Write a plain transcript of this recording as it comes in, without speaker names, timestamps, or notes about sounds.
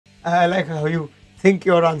I like how you think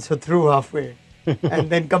your answer through halfway and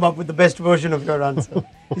then come up with the best version of your answer.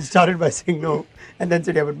 You started by saying no and then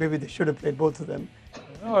said, yeah, but maybe they should have played both of them.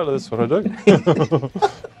 Oh, that's what I do.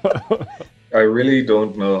 I really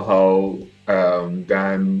don't know how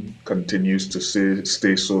Dan continues to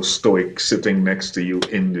stay so stoic sitting next to you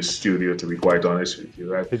in the studio, to be quite honest with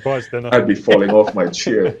you. He buys dinner. I'd be falling off my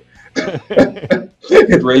chair.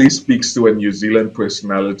 It really speaks to a New Zealand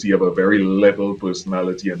personality of a very level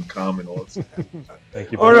personality and calm and all.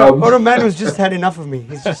 Thank you. Or a man who's just had enough of me.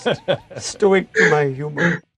 He's just stoic to my humor.